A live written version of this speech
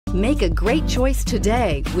Make a great choice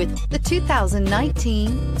today with the 2019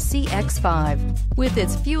 CX-5. With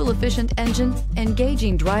its fuel-efficient engine,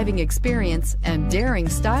 engaging driving experience, and daring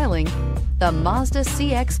styling, the Mazda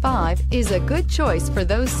CX-5 is a good choice for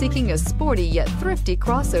those seeking a sporty yet thrifty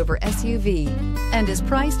crossover SUV and is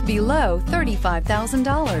priced below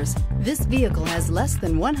 $35,000. This vehicle has less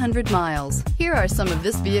than 100 miles. Here are some of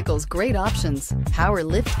this vehicle's great options: power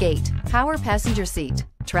liftgate, power passenger seat,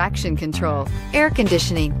 traction control, air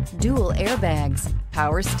conditioning, dual airbags,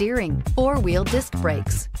 power steering, four-wheel disc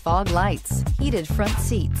brakes, fog lights, heated front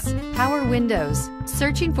seats, power windows.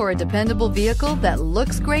 Searching for a dependable vehicle that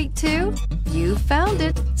looks great too? You found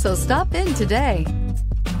it, so stop in today.